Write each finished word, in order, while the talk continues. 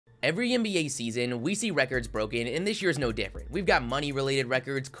Every NBA season, we see records broken, and this year's no different. We've got money-related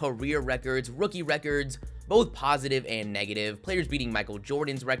records, career records, rookie records, both positive and negative, players beating Michael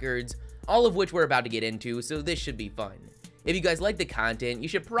Jordan's records, all of which we're about to get into, so this should be fun. If you guys like the content, you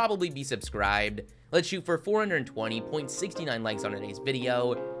should probably be subscribed. Let's shoot for 420.69 likes on today's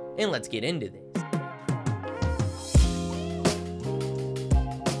video, and let's get into this.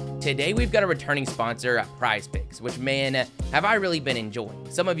 Today we've got a returning sponsor, Prize Picks, which man, have I really been enjoying.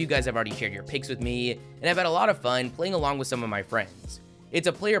 Some of you guys have already shared your picks with me, and I've had a lot of fun playing along with some of my friends. It's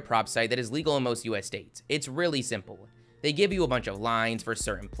a player prop site that is legal in most US states. It's really simple. They give you a bunch of lines for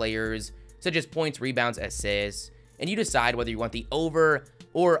certain players, such as points, rebounds, assists, and you decide whether you want the over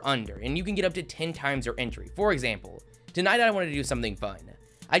or under, and you can get up to 10 times your entry. For example, tonight I wanted to do something fun.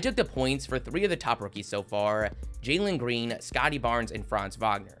 I took the points for 3 of the top rookies so far, Jalen Green, Scotty Barnes, and Franz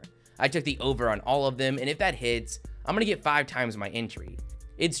Wagner. I took the over on all of them, and if that hits, I'm going to get 5 times my entry.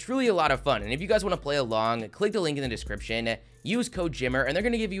 It's truly a lot of fun, and if you guys want to play along, click the link in the description, use code JIMMER, and they're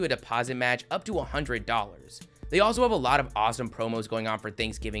going to give you a deposit match up to $100. They also have a lot of awesome promos going on for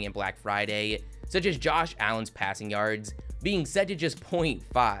Thanksgiving and Black Friday, such as Josh Allen's passing yards being set to just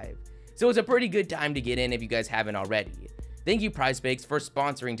 0.5. So it's a pretty good time to get in if you guys haven't already. Thank you Prize Picks for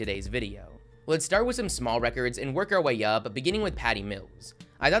sponsoring today's video. Let's start with some small records and work our way up, beginning with Patty Mills.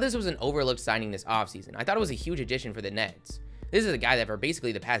 I thought this was an overlooked signing this offseason. I thought it was a huge addition for the Nets. This is a guy that for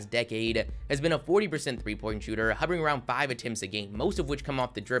basically the past decade has been a 40% three-point shooter, hovering around 5 attempts a game, most of which come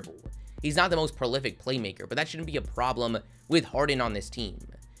off the dribble. He's not the most prolific playmaker, but that shouldn't be a problem with Harden on this team.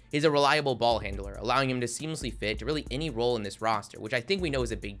 He's a reliable ball handler, allowing him to seamlessly fit to really any role in this roster, which I think we know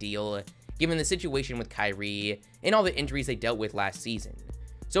is a big deal, given the situation with Kyrie and all the injuries they dealt with last season.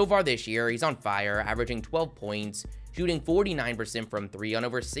 So far this year, he's on fire, averaging 12 points, shooting 49% from 3 on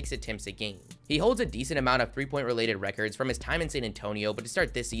over 6 attempts a game. He holds a decent amount of three-point related records from his time in San Antonio, but to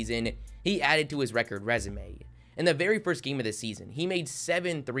start this season, he added to his record resume. In the very first game of the season, he made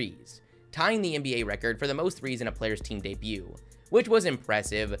 7 threes, tying the NBA record for the most threes in a player's team debut, which was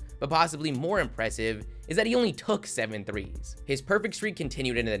impressive, but possibly more impressive is that he only took 7 threes. His perfect streak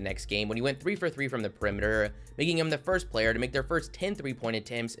continued into the next game when he went 3 for 3 from the perimeter, making him the first player to make their first 10 three-point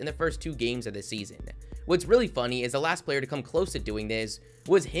attempts in the first 2 games of the season. What's really funny is the last player to come close to doing this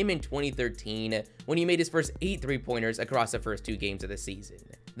was him in 2013 when he made his first 8 three-pointers across the first 2 games of the season.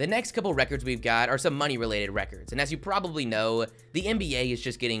 The next couple records we've got are some money-related records, and as you probably know, the NBA is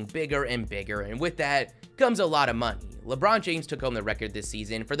just getting bigger and bigger, and with that comes a lot of money. LeBron James took home the record this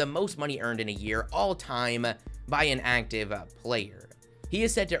season for the most money earned in a year all time by an active player. He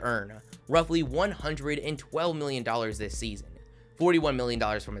is set to earn roughly $112 million this season, $41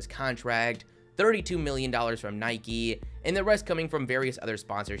 million from his contract, $32 million from Nike, and the rest coming from various other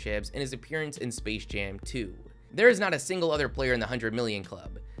sponsorships and his appearance in Space Jam 2. There is not a single other player in the 100 million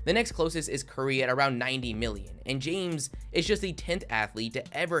club. The next closest is Curry at around 90 million, and James is just the 10th athlete to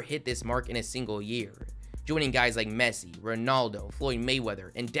ever hit this mark in a single year, joining guys like Messi, Ronaldo, Floyd Mayweather,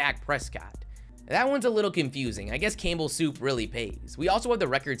 and Dak Prescott. That one's a little confusing. I guess Campbell's soup really pays. We also have the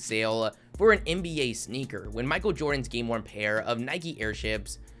record sale for an NBA sneaker when Michael Jordan's game-worn pair of Nike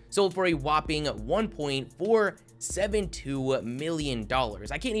Airships sold for a whopping $1.472 million.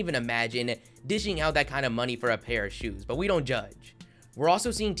 I can't even imagine dishing out that kind of money for a pair of shoes, but we don't judge. We're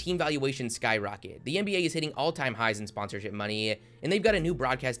also seeing team valuations skyrocket. The NBA is hitting all-time highs in sponsorship money, and they've got a new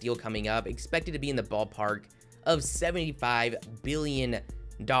broadcast deal coming up, expected to be in the ballpark of $75 billion.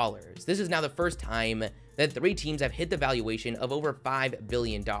 This is now the first time that 3 teams have hit the valuation of over $5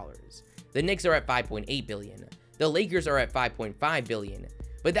 billion. The Knicks are at $5.8 billion. The Lakers are at $5.5 billion.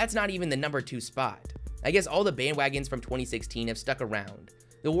 But that's not even the number 2 spot. I guess all the bandwagons from 2016 have stuck around.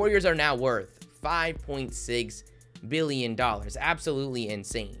 The Warriors are now worth $5.6 billion. Absolutely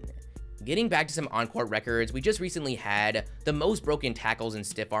insane. Getting back to some on-court records, we just recently had the most broken tackles and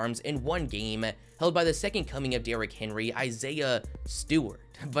stiff arms in one game, held by the second coming of Derrick Henry, Isaiah Stewart.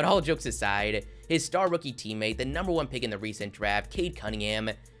 But all jokes aside, his star rookie teammate, the number 1 pick in the recent draft, Cade Cunningham,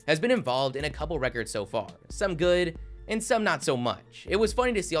 has been involved in a couple records so far. Some good, and some not so much. It was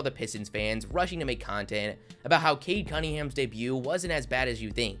funny to see all the Pistons fans rushing to make content about how Cade Cunningham's debut wasn't as bad as you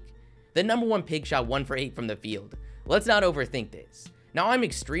think. The number 1 pick shot 1 for 8 from the field. Let's not overthink this. Now, I'm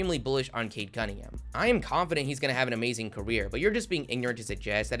extremely bullish on Cade Cunningham. I am confident he's going to have an amazing career, but you're just being ignorant to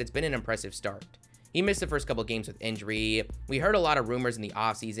suggest that it's been an impressive start. He missed the first couple games with injury. We heard a lot of rumors in the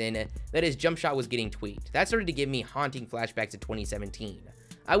offseason that his jump shot was getting tweaked. That started to give me haunting flashbacks to 2017.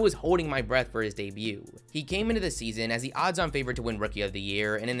 I was holding my breath for his debut. He came into the season as the odds-on favorite to win Rookie of the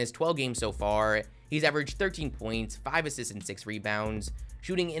Year, and in his 12 games so far, he's averaged 13 points, 5 assists, and 6 rebounds,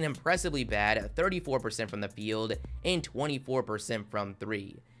 shooting an impressively bad 34% from the field and 24% from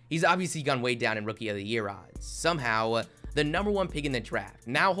 3. He's obviously gone way down in Rookie of the Year odds. Somehow, the #1 pick in the draft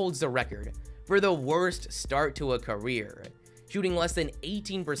now holds the record for the worst start to a career, shooting less than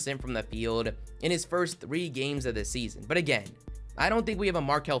 18% from the field in his first 3 games of the season. But again, I don't think we have a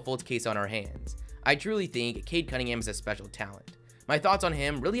Markelle Fultz case on our hands. I truly think Cade Cunningham is a special talent. My thoughts on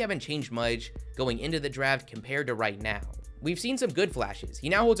him really haven't changed much going into the draft compared to right now. We've seen some good flashes. He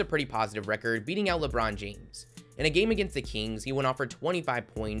now holds a pretty positive record, beating out LeBron James. In a game against the Kings, he went off for 25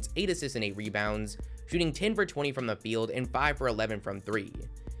 points, 8 assists and 8 rebounds, shooting 10 for 20 from the field and 5 for 11 from 3.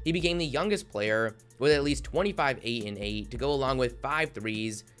 He became the youngest player with at least 25, 8, and 8 to go along with 5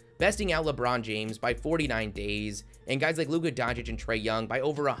 threes, besting out LeBron James by 49 days, and guys like Luka Doncic and Trae Young by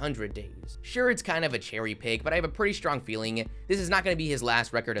over 100 days. Sure, it's kind of a cherry pick, but I have a pretty strong feeling this is not going to be his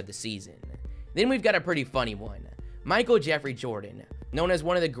last record of the season. Then we've got a pretty funny one. Michael Jeffrey Jordan, known as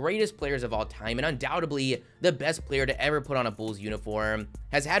one of the greatest players of all time and undoubtedly the best player to ever put on a Bulls uniform,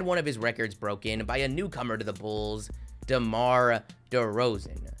 has had one of his records broken by a newcomer to the Bulls, DeMar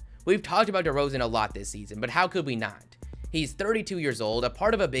DeRozan. We've talked about DeRozan a lot this season, but how could we not? He's 32 years old, a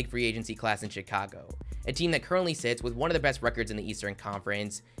part of a big free agency class in Chicago, a team that currently sits with one of the best records in the Eastern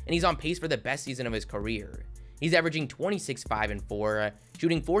Conference, and he's on pace for the best season of his career. He's averaging 26, 5, and 4,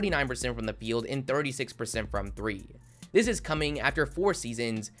 shooting 49% from the field and 36% from 3. This is coming after 4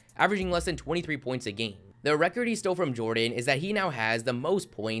 seasons, averaging less than 23 points a game. The record he stole from Jordan is that he now has the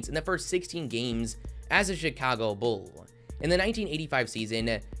most points in the first 16 games as a Chicago Bull. In the 1985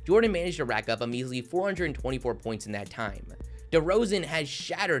 season, Jordan managed to rack up a measly 424 points in that time. DeRozan has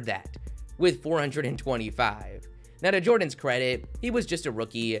shattered that with 425. Now, to Jordan's credit, he was just a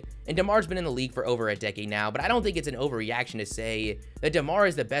rookie, and DeMar's been in the league for over a decade now, but I don't think it's an overreaction to say that DeMar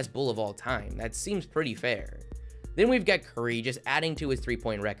is the best Bull of all time. That seems pretty fair. Then we've got Curry just adding to his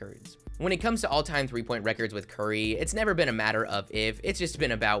three-point records. When it comes to all-time three-point records with Curry, it's never been a matter of if, it's just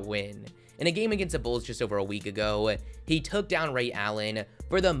been about when. In a game against the Bulls just over a week ago, he took down Ray Allen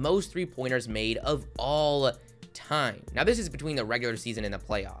for the most three-pointers made of all time. Now, this is between the regular season and the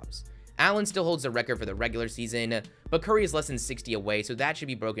playoffs. Allen still holds the record for the regular season, but Curry is less than 60 away, so that should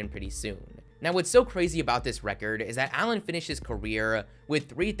be broken pretty soon. Now, what's so crazy about this record is that Allen finished his career with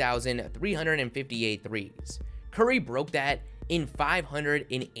 3,358 threes. Curry broke that in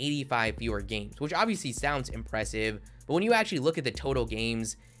 585 fewer games, which obviously sounds impressive, but when you actually look at the total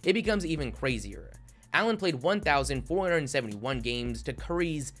games, it becomes even crazier. Allen played 1,471 games to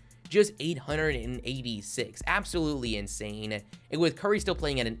Curry's just 886. Absolutely insane. And with Curry still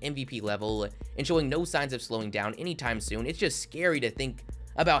playing at an MVP level and showing no signs of slowing down anytime soon, it's just scary to think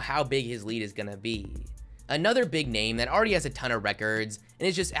about how big his lead is gonna be. Another big name that already has a ton of records and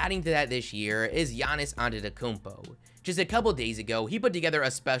is just adding to that this year is Giannis Antetokounmpo. Just a couple days ago, he put together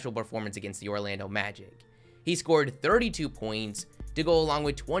a special performance against the Orlando Magic. He scored 32 points to go along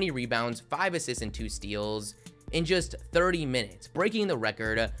with 20 rebounds, 5 assists, and 2 steals in just 30 minutes, breaking the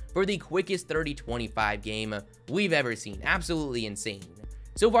record for the quickest 30-25 game we've ever seen. Absolutely insane.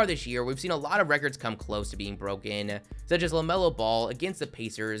 So far this year, we've seen a lot of records come close to being broken, such as LaMelo Ball against the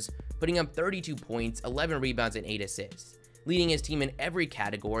Pacers, putting up 32 points, 11 rebounds, and 8 assists, leading his team in every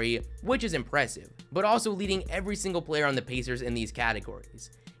category, which is impressive, but also leading every single player on the Pacers in these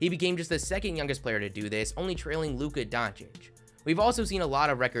categories. He became just the second youngest player to do this, only trailing Luka Doncic. We've also seen a lot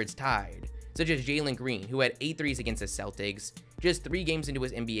of records tied, such as Jalen Green, who had 8 threes against the Celtics just 3 games into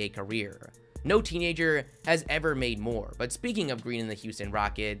his NBA career. No teenager has ever made more, but speaking of Green and the Houston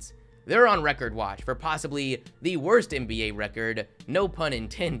Rockets, they're on record watch for possibly the worst NBA record, no pun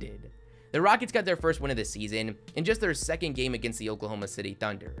intended. The Rockets got their first win of the season in just their second game against the Oklahoma City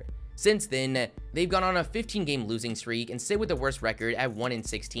Thunder. Since then, they've gone on a 15-game losing streak and sit with the worst record at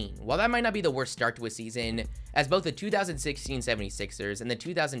 1-16. While that might not be the worst start to a season, as both the 2016 76ers and the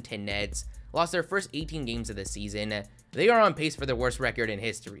 2010 Nets lost their first 18 games of the season, they are on pace for the worst record in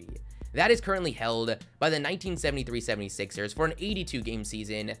history. That is currently held by the 1973 76ers for an 82-game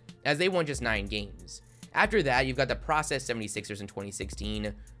season, as they won just 9 games. After that, you've got the processed 76ers in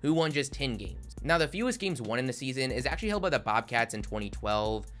 2016, who won just 10 games. Now, the fewest games won in the season is actually held by the Bobcats in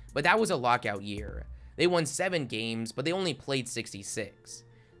 2012, but that was a lockout year. They won 7 games, but they only played 66.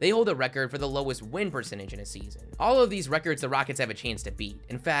 They hold the record for the lowest win percentage in a season. All of these records the Rockets have a chance to beat.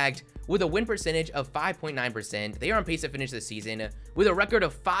 In fact, with a win percentage of 5.9%, they are on pace to finish the season with a record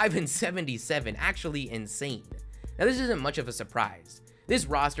of 5-77, actually insane. Now, this isn't much of a surprise. This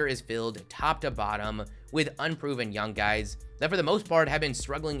roster is filled top to bottom with unproven young guys that for the most part have been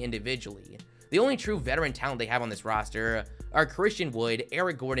struggling individually. The only true veteran talent they have on this roster are Christian Wood,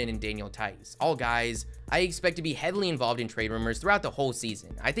 Eric Gordon, and Daniel Tice, all guys I expect to be heavily involved in trade rumors throughout the whole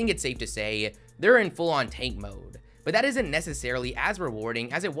season. I think it's safe to say they're in full-on tank mode. but that isn't necessarily as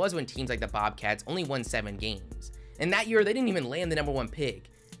rewarding as it was when teams like the Bobcats only won 7 games. And that year, they didn't even land the #1 pick.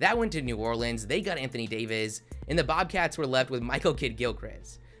 That went to New Orleans, they got Anthony Davis, and the Bobcats were left with Michael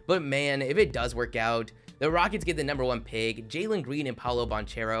Kidd-Gilchrist. But man, if it does work out, the Rockets get the #1 pick, Jalen Green and Paolo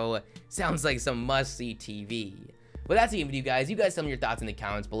Banchero, sounds like some must-see TV. But that's the video, guys. You guys tell me your thoughts in the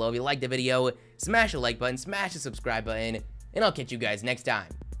comments below. If you liked the video, smash the like button, smash the subscribe button, and I'll catch you guys next time.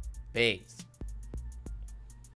 Peace.